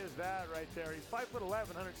certainly is that right there. He's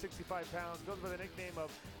 5'11", 165 pounds, goes by the nickname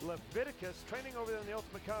of Leviticus, training over there in the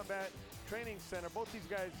Ultimate Combat Training Center. Both these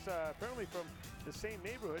guys apparently from the same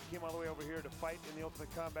neighborhood, came all the way over here to fight in the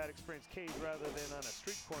Ultimate Combat Experience cage rather than on a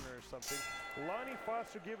street corner or something. Lonnie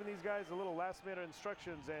Foster giving these guys a little last-minute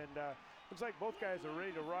instructions, and looks like both guys are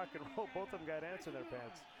ready to rock and roll. Both of them got ants in their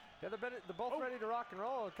pants. Yeah, they're both ready to rock and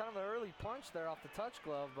roll. Kind of an early punch there off the touch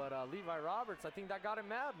glove, but Levi Roberts, I think that got him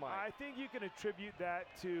mad, Mike. I think you can attribute that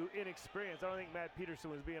to inexperience. I don't think Matt Peterson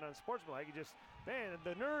was being unsportsmanlike. He just man,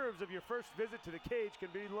 the nerves of your first visit to the cage can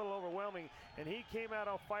be a little overwhelming, and he came out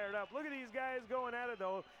all fired up. Look at these guys going at it,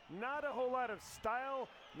 though. Not a whole lot of style,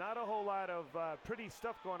 not a whole lot of pretty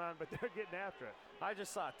stuff going on, but they're getting after it. I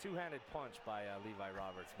just saw a two-handed punch by Levi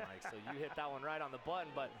Roberts, Mike, so you hit that one right on the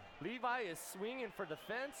button. But Levi is swinging for the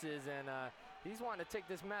fences, and he's wanting to take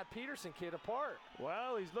this Matt Peterson kid apart.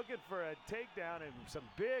 Well, he's looking for a takedown and some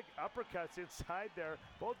big uppercuts inside there.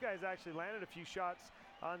 Both guys actually landed a few shots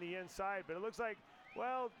on the inside, but it looks like,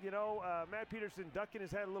 well, you know, Matt Peterson ducking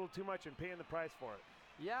his head a little too much and paying the price for it.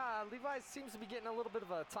 Yeah, Levi seems to be getting a little bit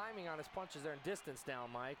of a timing on his punches there and distance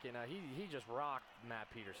down, Mike, and he just rocked Matt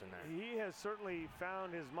Peterson there. He has certainly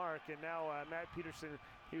found his mark, and now Matt Peterson,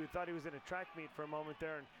 he thought he was in a track meet for a moment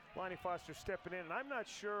there, and Lonnie Foster stepping in, and I'm not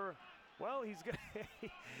sure, well, he's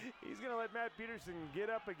gonna let Matt Peterson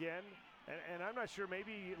get up again, and I'm not sure,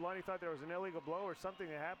 maybe Lonnie thought there was an illegal blow or something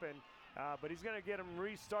that happened, but he's gonna get him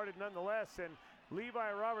restarted nonetheless, and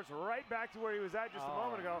Levi Roberts right back to where he was at just a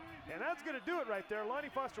moment ago. And that's going to do it right there. Lonnie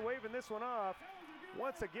Foster waving this one off.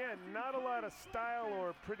 Once again, not a lot of style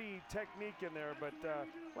or pretty technique in there, but a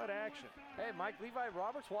lot of action. Hey, Mike, Levi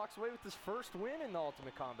Roberts walks away with his first win in the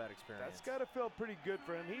Ultimate Combat Experience. That's got to feel pretty good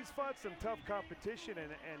for him. He's fought some tough competition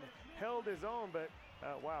and held his own, but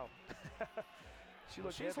wow.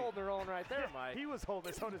 She's holding her own right there, Mike. He was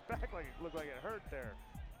holding his back like it looked like it hurt there.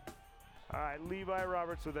 All right, Levi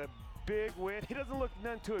Roberts with a big win. He doesn't look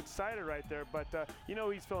none too excited right there, but you know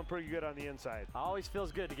he's feeling pretty good on the inside. Always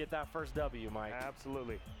feels good to get that first W, Mike.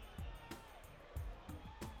 Absolutely.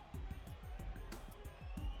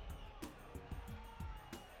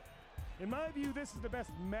 In my view, this is the best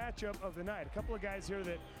matchup of the night. A couple of guys here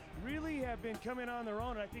that really have been coming on their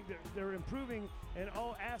own. I think they're improving in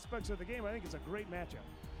all aspects of the game. I think it's a great matchup.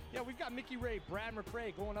 Yeah, we've got Mickey Ray, Brad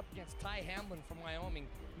McRae going up against Ty Hamblin from Wyoming.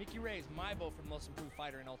 Mickey Ray is my vote for most improved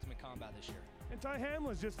fighter in Ultimate Combat this year. And Ty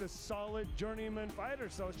Hamlin's just a solid journeyman fighter,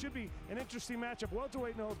 so it should be an interesting matchup.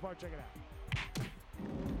 Welterweight, no holds barred. Check it out.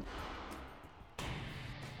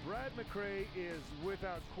 Brad McRae is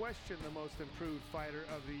without question the most improved fighter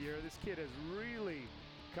of the year. This kid has really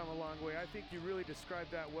come a long way. I think you really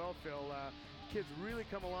described that well, Phil. Kid's really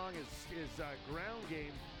come along. His ground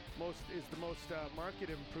game is the most market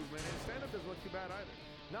improvement, and stand-up doesn't look too bad either.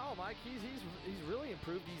 No, Mike, he's really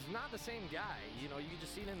improved. He's not the same guy. You know, you can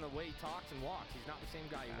just see it in the way he talks and walks. He's not the same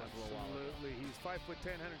guy he was a little while ago. Absolutely. He's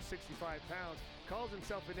 5'10", 165 pounds. Calls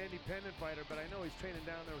himself an independent fighter, but I know he's training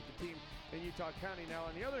down there with the team in Utah County. Now,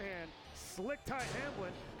 on the other hand, Slick Ty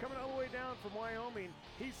Hamblin coming all the way down from Wyoming.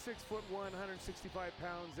 He's 6'1", 165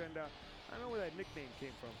 pounds, and I don't know where that nickname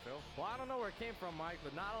came from, Phil. Well, I don't know where it came from, Mike,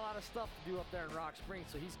 but not a lot of stuff to do up there in Rock Springs,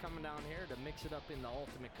 so he's coming down here to mix it up in the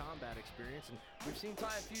Ultimate Combat Experience. And we've seen Ty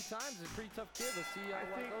a few times. He's a pretty tough kid. Let's see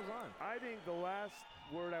what goes on. I think the last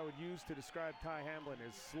word I would use to describe Ty Hamblin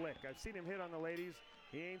is slick. I've seen him hit on the ladies.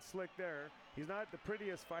 He ain't slick there. He's not the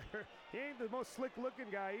prettiest fighter. He ain't the most slick-looking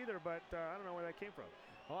guy either, but I don't know where that came from.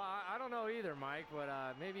 Well, I don't know either, Mike, but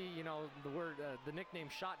maybe, you know, the nickname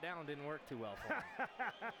Shot Down didn't work too well for him.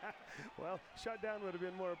 Well, Shot Down would have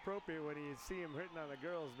been more appropriate when you see him hitting on the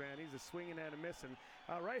girls, man. He's a swinging and a missing.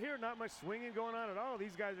 Right here, not much swinging going on at all.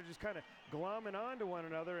 These guys are just kind of glomming onto one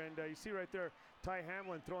another, and you see right there, Ty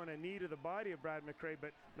Hamblin throwing a knee to the body of Brad McRae,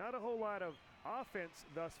 but not a whole lot of offense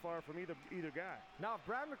thus far from either guy. Now, if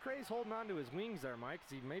Brad McRae's holding on to his wings there, Mike,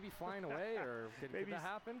 is he maybe flying away, or could that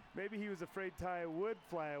happen? Maybe he was afraid Ty would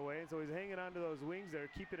fly away, and so he's hanging on to those wings there,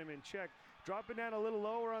 keeping him in check. Dropping down a little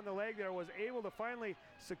lower on the leg there, was able to finally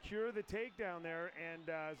secure the takedown there, and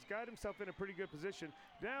has got himself in a pretty good position.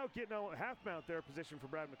 Now getting a half mount there position for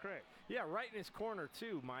Brad McRae. Yeah, right in his corner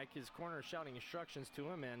too, Mike. His corner is shouting instructions to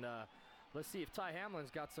him, and let's see if Ty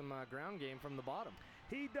Hamlin's got some ground game from the bottom.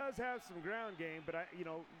 He does have some ground game, but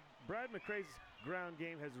Brad McRae's ground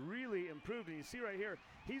game has really improved. And you see right here,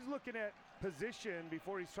 he's looking at position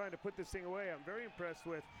before he's trying to put this thing away. I'm very impressed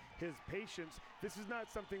with his patience. This is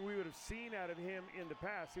not something we would have seen out of him in the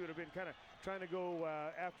past. He would have been kind of trying to go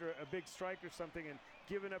after a big strike or something and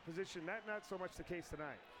giving up position. Not so much the case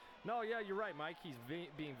tonight. No, yeah, you're right, Mike. He's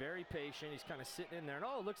being very patient. He's kind of sitting in there. And,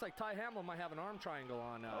 it looks like Ty Hamblin might have an arm triangle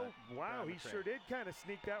on. Wow, he sure did kind of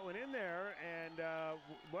sneak that one in there. And,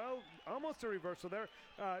 well, almost a reversal there.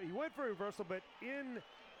 He went for a reversal, but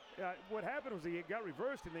what happened was he got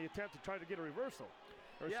reversed in the attempt to try to get a reversal.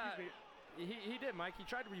 He did, Mike. He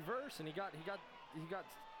tried to reverse, and he got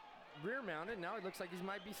rear-mounted. Now it looks like he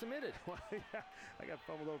might be submitted. Well, yeah, I got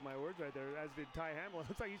fumbled over my words right there, as did Ty Hamblin.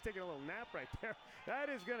 Looks like he's taking a little nap right there. That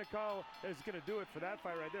is going to do it for that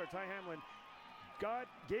fight right there. Ty Hamblin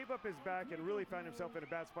gave up his back and really found himself in a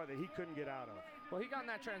bad spot that he couldn't get out of. Well, he got in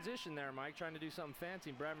that transition there, Mike, trying to do something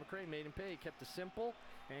fancy. Brad McRae made him pay. He kept it simple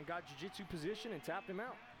and got jiu-jitsu position and tapped him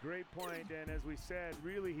out. Great point, and as we said,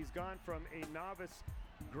 really he's gone from a novice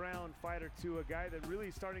ground fighter to a guy that really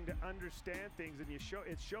is starting to understand things, and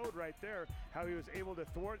it showed right there how he was able to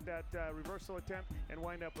thwart that reversal attempt and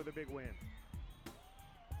wind up with a big win.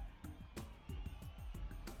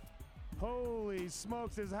 Holy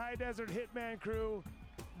smokes, this high desert hitman crew,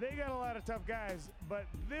 they got a lot of tough guys, but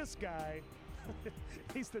this guy,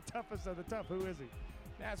 he's the toughest of the tough. Who is he?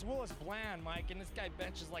 That's Willis Bland, Mike, and this guy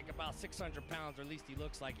benches like about 600 pounds, or at least he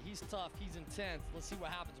looks like it. He's tough, he's intense. Let's see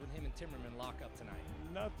what happens when him and Timmerman lock up tonight.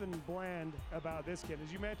 Nothing bland about this kid.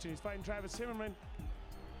 As you mentioned, he's fighting Travis Timmerman.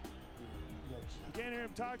 You can't hear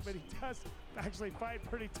him talk, but he does actually fight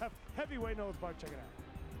pretty tough. Heavyweight nose bar, check it out.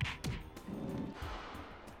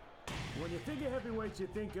 When you think of heavyweights, you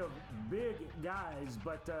think of big guys,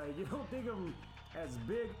 but you don't think of them as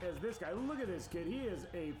big as this guy. Look at this kid. He is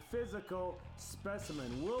a physical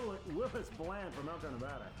specimen. Willis Bland from Elko,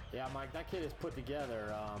 Nevada. Yeah, Mike, that kid is put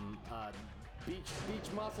together. Beach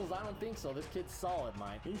muscles, I don't think so. This kid's solid,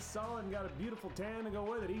 Mike. He's solid and got a beautiful tan to go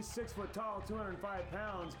with it. He's 6 foot tall, 205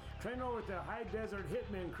 pounds. Trained over with the High Desert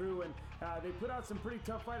Hitman crew, and they put out some pretty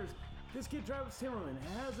tough fighters. This kid, Travis Timmerman,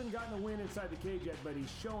 hasn't gotten a win inside the cage yet, but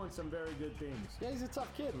he's showing some very good things. Yeah, he's a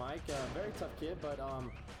tough kid, Mike. Very tough kid, but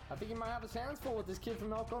I think he might have his hands full with this kid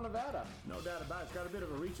from Elko, Nevada. No doubt about it. He's got a bit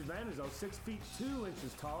of a reach advantage, though. 6 feet 2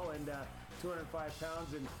 inches tall and 205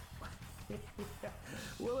 pounds. And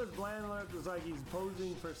Willis Bland looks like he's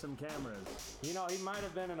posing for some cameras. You know, he might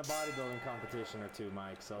have been in a bodybuilding competition or two,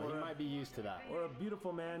 Mike, so he might be used to that. Or a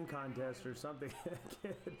beautiful man contest or something.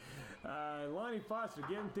 Lonnie Foster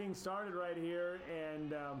getting things started right here,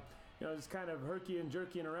 and you know, just kind of herky and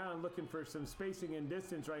jerking around, looking for some spacing and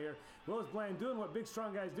distance right here. Willis Bland doing what big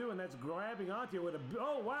strong guys do, and that's grabbing onto you with a,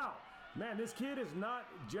 oh wow! Man, this kid is not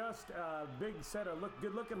just a big set of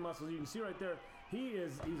good-looking muscles. You can see right there,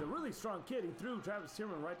 he's a really strong kid. He threw Travis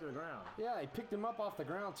Timmerman right to the ground. Yeah, he picked him up off the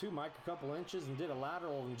ground too, Mike, a couple inches, and did a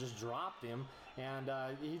lateral and just dropped him. And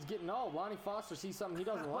he's getting old. Lonnie Foster sees something he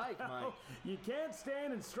doesn't like, Mike. You can't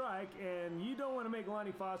stand and strike, and you don't want to make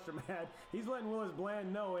Lonnie Foster mad. He's letting Willis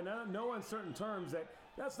Bland know in no uncertain terms that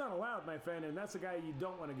that's not allowed, my friend, and that's a guy you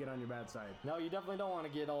don't want to get on your bad side. No, you definitely don't want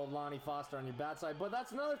to get old Lonnie Foster on your bad side, but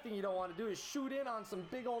that's another thing you don't want to do is shoot in on some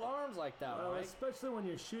big old arms like that, well, Mike. Especially when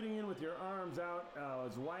you're shooting in with your arms out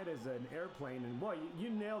as wide as an airplane, and boy, you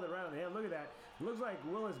nailed it right on the head. Look at that. It looks like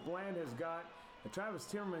Willis Bland has got Travis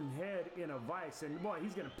Timmerman head in a vice, and boy,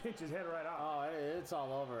 he's going to pinch his head right off. Oh, it's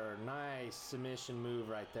all over. Nice submission move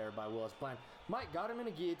right there by Willis Bland. Mike got him in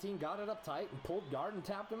a guillotine, got it up tight, and pulled guard and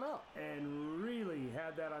tapped him out. And really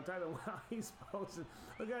had that on tight. Wow, he's posing.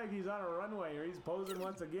 Look like he's on a runway here. He's posing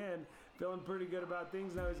once again, feeling pretty good about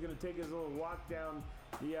things. Now he's going to take his little walk down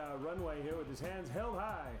the runway here with his hands held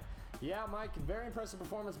high. Yeah, Mike, very impressive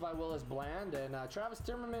performance by Willis Bland, and Travis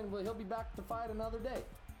Timmerman, he'll be back to fight another day.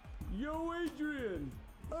 Yo, Adrian,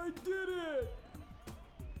 I did it!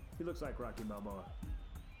 He looks like Rocky Balboa.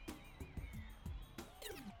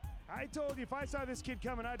 I told you if I saw this kid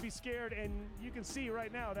coming, I'd be scared, and you can see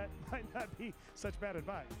right now that might not be such bad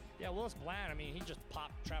advice. Yeah, Willis Bland, I mean, he just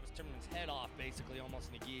popped Travis Timmerman's head off, basically, almost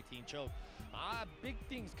in a guillotine choke. Big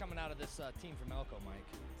things coming out of this team from Elko, Mike.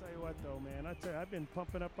 I'll tell you what, though, man. I've been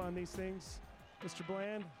pumping up on these things. Mr.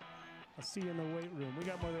 Bland, I'll see you in the weight room. We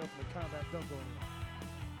got more than Ultimate Combat. Don't go anywhere.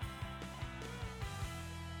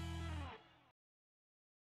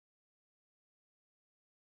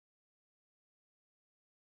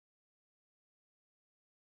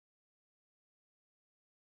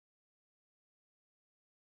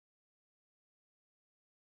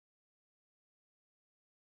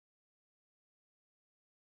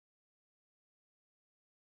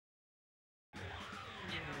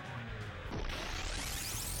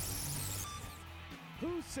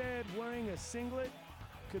 Who said wearing a singlet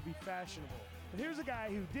could be fashionable? But here's a guy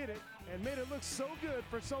who did it and made it look so good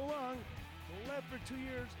for so long, left for 2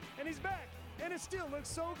 years, and he's back, and it still looks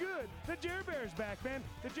so good. The Jer Bear's back, man.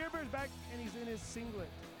 The Jer Bear's back, and he's in his singlet.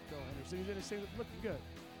 Go, Henderson. He's in his singlet, looking good.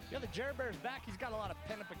 Yeah, the Jer Bear's back. He's got a lot of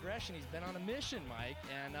pent-up aggression. He's been on a mission, Mike,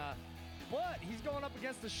 and but he's going up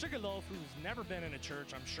against the Sugarloaf, who's never been in a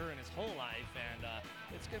church, I'm sure, in his whole life, and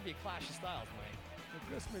it's going to be a clash of styles, Mike. Well,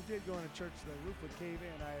 Crisman did go into church, the roof would cave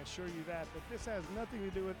in, I assure you that. But this has nothing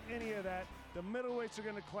to do with any of that. The middleweights are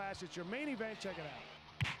going to clash. It's your main event. Check it out.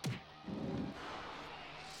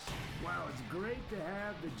 Wow, it's great to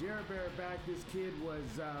have the Jer Bear back. This kid was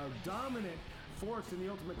dominant force in the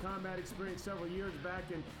Ultimate Combat experience several years back,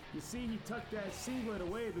 and you see he tucked that singlet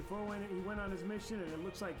away before he went on his mission, and it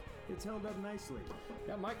looks like it's held up nicely.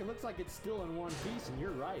 Yeah, Mike, it looks like it's still in one piece, and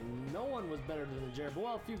you're right. No one was better than the Jerber.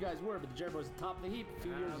 Well, a few guys were, but the Jerber was top of the heap a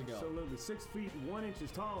few years ago. Absolutely. 6 feet 1 inch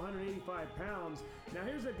tall, 185 pounds. Now,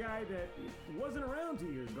 here's a guy that wasn't around 2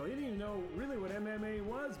 years ago. He didn't even know really what MMA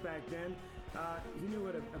was back then. He knew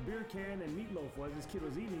what a beer can and meatloaf was. This kid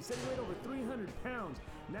was eating. He said he weighed over 300 pounds.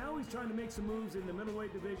 Now he's trying to make some moves in the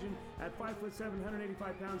middleweight division at 5'7",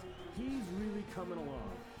 185 pounds. He's really coming along.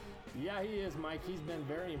 Yeah, he is, Mike. He's been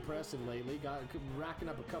very impressive lately, racking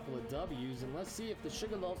up a couple of W's, and let's see if the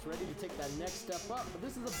Sugarloaf's ready to take that next step up. But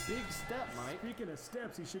this is a big step, Mike. Speaking of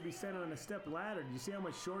steps, he should be standing on a step ladder. Do you see how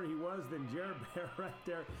much shorter he was than Jared Bear right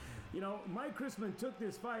there? You know, Mike Crisman took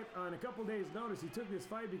this fight on a couple days' notice. He took this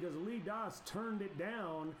fight because Lee Doss turned it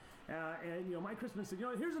down. And, you know, Mike Crisman said, you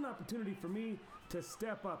know, here's an opportunity for me to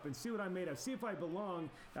step up and see what I'm made of. See if I belong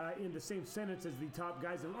in the same sentence as the top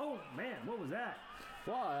guys. And, oh, man, what was that?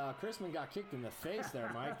 Well, Crisman got kicked in the face there,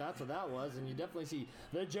 Mike. That's what that was. And you definitely see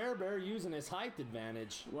the Jerber using his height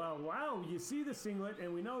advantage. Well, wow, you see the singlet,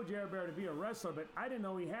 and we know Jerber to be a wrestler, but I didn't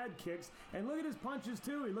know he had kicks. And look at his punches,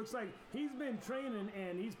 too. He looks like he's been training,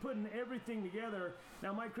 and he's putting everything together.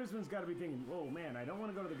 Now, Mike Crisman's got to be thinking, oh, man, I don't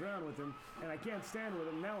want to go to the ground with him, and I can't stand with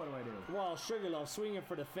him. Now what do I do? Well, Sugarloaf swinging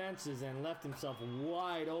for the fences and left himself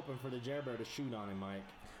wide open for the Jerber to shoot on him, Mike.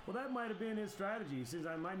 Well, that might have been his strategy. He says,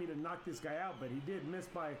 I might need to knock this guy out, but he did miss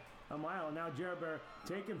by a mile. And now Jerber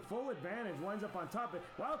taking full advantage, winds up on top.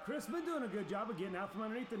 Wow, Crisman doing a good job of getting out from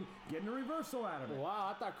underneath and getting a reversal out of it. Wow,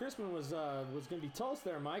 I thought Crisman was going to be toast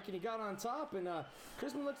there, Mike, and he got on top. And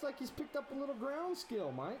Crisman looks like he's picked up a little ground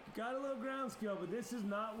skill, Mike. Got a little ground skill, but this is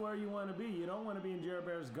not where you want to be. You don't want to be in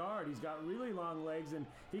Jerber's guard. He's got really long legs, and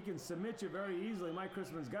he can submit you very easily. Mike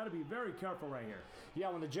Crisman's got to be very careful right here. Yeah,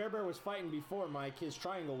 when the Jerber was fighting before, Mike, his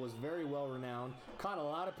triangle was very well renowned. Caught a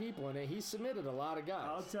lot of people in it. He submitted a lot of guys.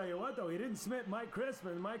 I'll tell you what, though, he didn't submit Mike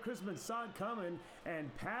Crisman. Mike Crisman saw it coming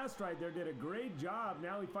and passed right there, did a great job.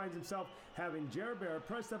 Now he finds himself having Jerber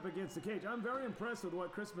pressed up against the cage. I'm very impressed with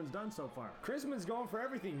what Crisman's done so far. Crisman's going for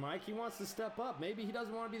everything, Mike. He wants to step up. Maybe he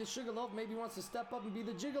doesn't want to be the Sugarloaf. Maybe he wants to step up and be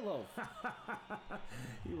the Gigaloaf.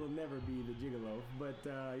 He will never be the Gigaloaf,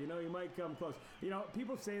 but, you know, he might come close. You know,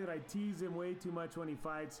 people say that I tease him way too much when he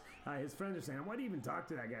fights. His friends are saying, why do you even talk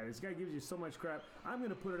to that guy? This guy gives you so much crap. I'm going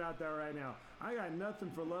to put it out there right now. I got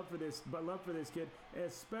nothing but love for this kid,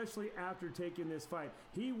 especially after taking this fight.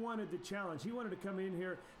 He wanted the challenge. He wanted to come in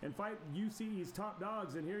here and fight UCE's top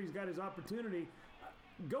dogs, and here he's got his opportunity.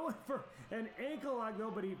 Going for an ankle lock,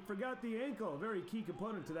 though, but he forgot the ankle. A very key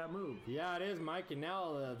component to that move. Yeah, it is, Mike, and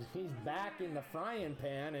now he's back in the frying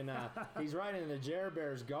pan, and he's right in the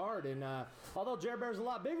Jerber's guard. And although Jerber's a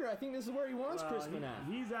lot bigger, I think this is where he wants Crisman at.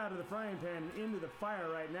 He's out of the frying pan and into the fire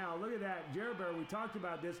right now. Look at that, Jerber. We talked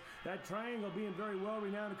about this. That triangle being very well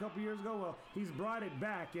renowned a couple years ago. Well, he's brought it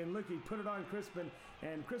back, and look, he put it on Crisman,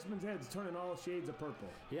 and Crisman's head's turning all shades of purple.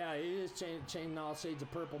 Yeah, he is changing all shades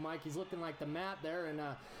of purple, Mike. He's looking like the Matt there, and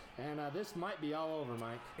this might be all over,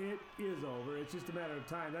 Mike. It is over. It's just a matter of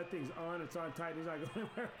time. That thing's on. It's on tight. He's not going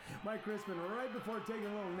anywhere. Mike Crisman, right before taking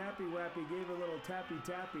a little nappy-wappy, gave a little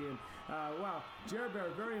tappy-tappy. And, wow,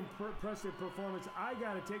 Jerber, very impressive performance. I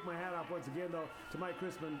got to take my hat off once again, though, to Mike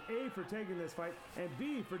Crisman, A, for taking this fight, and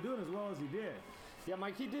B, for doing as well as he did. Yeah,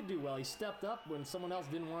 Mike, he did do well. He stepped up when someone else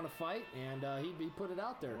didn't want to fight, and he put it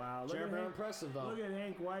out there. Wow, Jerber impressive, though. Look at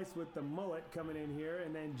Hank Weiss with the mullet coming in here,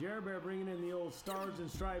 and then Jerber bringing in the old Stars and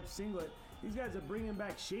Stripes singlet. These guys are bringing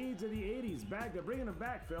back shades of the 80s back. They're bringing them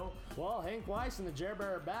back, Phil. Well, Hank Weiss and the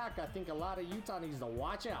Jerber are back. I think a lot of Utah needs to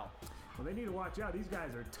watch out. Well, they need to watch out. These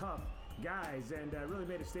guys are tough guys, and really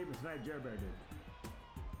made a statement tonight, Jerber did.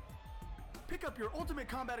 Pick up your Ultimate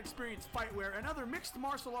Combat Experience fightwear and other mixed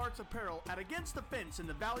martial arts apparel at Against the Fence in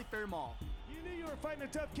the Valley Fair Mall. You knew you were fighting a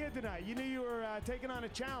tough kid tonight. You knew you were taking on a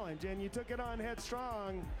challenge, and you took it on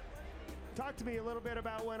headstrong. Talk to me a little bit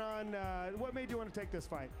about what made you want to take this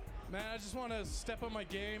fight? Man, I just want to step up my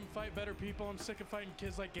game, fight better people. I'm sick of fighting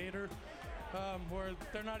kids like Gator, where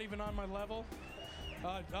they're not even on my level.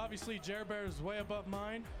 Obviously, Jerber is way above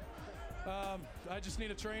mine. I just need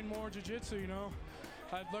to train more jiu-jitsu, you know.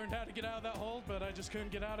 I'd learned how to get out of that hold, but I just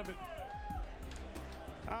couldn't get out of it.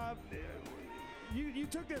 You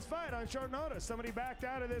took this fight on short notice. Somebody backed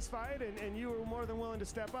out of this fight, and you were more than willing to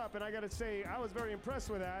step up. And I got to say, I was very impressed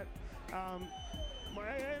with that.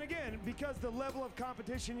 And again, because the level of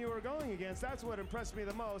competition you were going against, that's what impressed me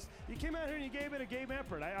the most. You came out here and you gave it a game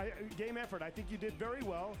effort. I think you did very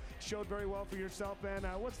well, showed very well for yourself. And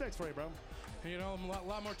what's next for you, bro? You know, a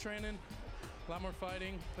lot more training, a lot more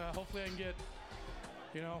fighting. Hopefully I can get,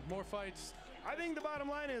 you know, more fights I think the bottom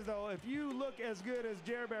line is, though, if you look as good as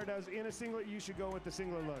Jer Bear does in a singlet, you should go with the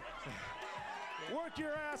singlet look. Work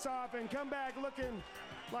your ass off and come back looking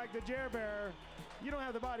like the Jer Bear. You don't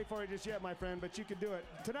have the body for it just yet, my friend, but you can do it.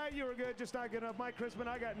 Tonight you were good, just not good enough. Mike Crisman,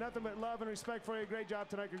 I got nothing but love and respect for you. Great job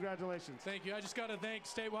tonight. Congratulations. Thank you. I just got to thank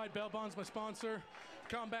Statewide Bell Bonds, my sponsor,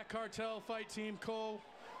 Combat Cartel, Fight Team, Cole,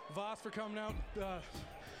 Voss for coming out,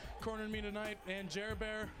 cornering me tonight, and Jer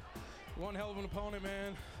Bear. One hell of an opponent,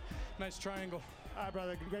 man. Nice triangle. All right,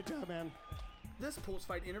 brother. Great job, man. This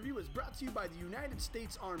post-fight interview is brought to you by the United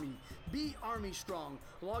States Army. Be Army strong.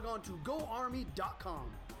 Log on to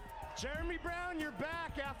goarmy.com. Jeremy Brown, you're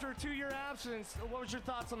back after a 2-year absence. What was your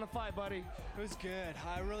thoughts on the fight, buddy? It was good.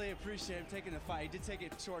 I really appreciate him taking the fight. He did take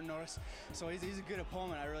it short notice, so he's a good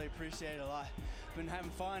opponent. I really appreciate it a lot. Been having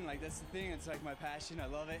fun. Like, that's the thing. It's like my passion. I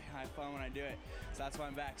love it. I have fun when I do it. So that's why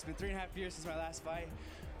I'm back. It's been 3.5 years since my last fight,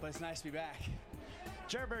 but it's nice to be back.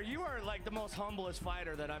 Jer, you are like the most humblest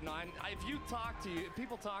fighter that I've known. If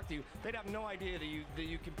people talk to you, they'd have no idea that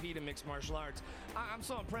you compete in mixed martial arts. I'm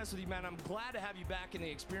so impressed with you, man. I'm glad to have you back in the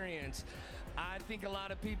experience. I think a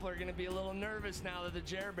lot of people are going to be a little nervous now that the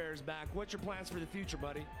Jer Bear's back. What's your plans for the future,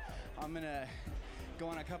 buddy? I'm going to go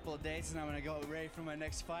on a couple of dates, and I'm going to go ready for my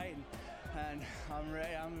next fight. And I'm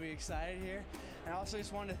ready. I'm going to be excited here. And I also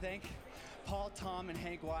just wanted to thank Paul, Tom, and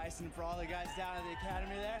Hank Weiss, and for all the guys down at the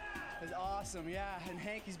academy there. It was awesome, yeah. And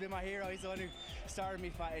Hank, he's been my hero. He's the one who started me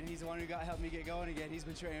fighting. He's the one who helped me get going again. He's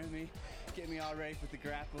been training with me, getting me all ready with the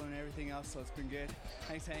grappling and everything else, so it's been good.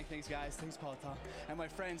 Thanks, Hank. Thanks, guys. Thanks, Paul, Tom. And my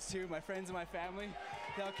friends, too. My friends and my family.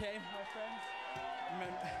 They all came, my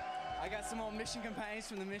friends. I got some old mission companions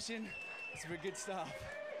from the mission. It's been good stuff.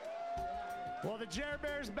 Well, the Jer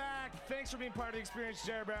Bear's back. Thanks for being part of the experience,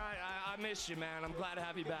 Jer Bear. I missed you, man. I'm glad to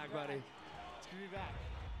have you back, buddy. It's good to be back.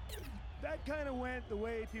 That kind of went the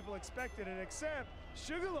way people expected it, except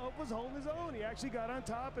Sugarloaf was holding his own. He actually got on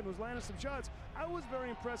top and was landing some shots. I was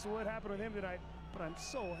very impressed with what happened with him tonight, but I'm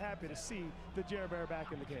so happy to see the Jer Bear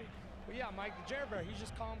back in the cage. Well, yeah, Mike, the Jer Bear, he's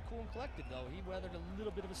just calm, cool, and collected, though. He weathered a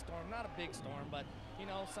little bit of a storm. Not a big storm, but,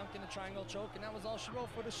 sunk in a triangle choke, and that was all she wrote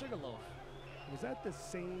for the Sugarloaf. Was that the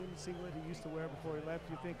same singlet he used to wear before he left,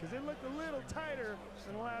 you think? Because it looked a little tighter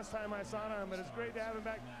than the last time I saw him, but it's great to have him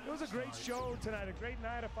back. It was a great show tonight, a great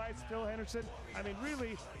night of fights. Phil Henderson. I mean,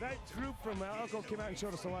 really, that group from Elko came out and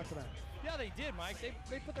showed us a lot tonight. Yeah, they did, Mike.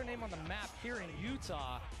 They put their name on the map here in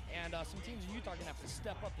Utah, and some teams in Utah are going to have to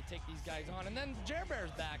step up to take these guys on. And then Jer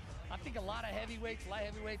Bear's back. I think a lot of heavyweights, light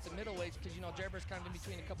heavyweights, and middleweights, because, Jer Bear's kind of in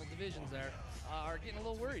between a couple divisions there, are getting a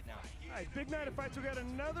little worried now. All right, big night of fights. We got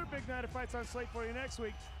another big night of fights on slate for you next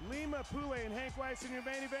week. Lima Pule and Hank Weiss in your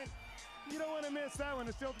main event. You don't want to miss that one.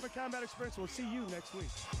 It's the Ultimate Combat Experience. We'll see you next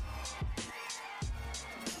week.